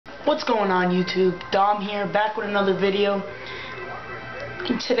What's going on, YouTube? Dom here, back with another video.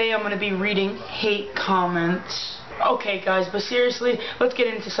 And today I'm going to be reading hate comments. Okay guys, but seriously, let's get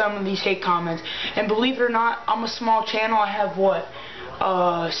into some of these hate comments. And believe it or not, I'm a small channel. I have what,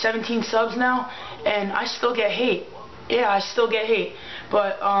 17 subs now, and I still get hate. Yeah, I still get hate.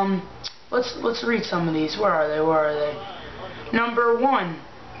 But let's read some of these. Where are they? Where are they? Number 1.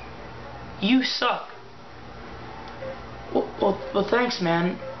 You suck. Well, thanks,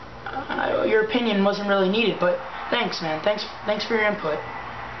 man. Your opinion wasn't really needed, but thanks, man. Thanks for your input.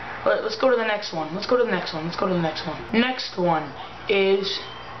 Let's go to the next one. Let's go to the next one. Let's go to the next one. Next one is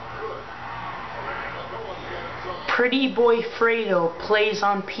Pretty Boy Fredo plays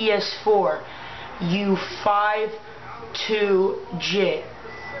on PS4. You 5'2" jit.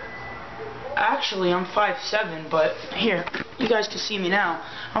 Actually, I'm 5'7", but here, you guys can see me now.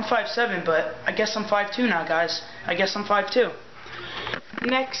 I'm 5'7", but I guess I'm 5'2" now, guys. I guess I'm 5'2".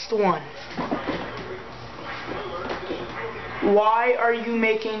 Next one. Why are you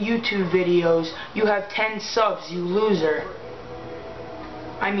making YouTube videos? You have 10 subs, you loser.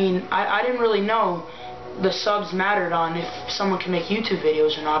 I mean, I didn't really know the subs mattered on if someone can make YouTube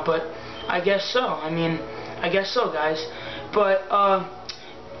videos or not, but I guess so. I mean, I guess so, guys. But,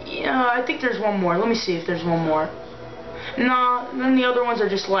 yeah, I think there's one more. Let me see if there's one more. No, then the other ones are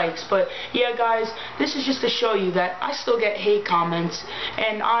just likes. But yeah, guys, this is just to show you that I still get hate comments,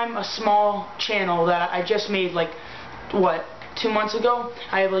 and I'm a small channel that I just made, like, what, 2 months ago?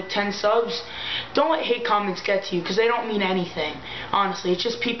 I have like 10 subs. Don't let hate comments get to you, because they don't mean anything. Honestly, it's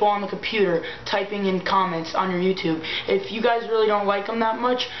just people on the computer typing in comments on your YouTube. If you guys really don't like them that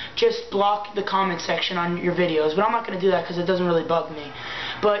much, just block the comment section on your videos. But I'm not going to do that because it doesn't really bug me.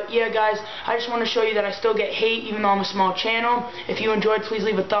 But yeah, guys, I just want to show you that I still get hate even though I'm a small channel. If you enjoyed, please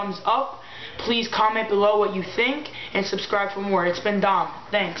leave a thumbs up. Please comment below what you think and subscribe for more. It's been Dom.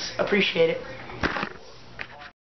 Thanks. Appreciate it.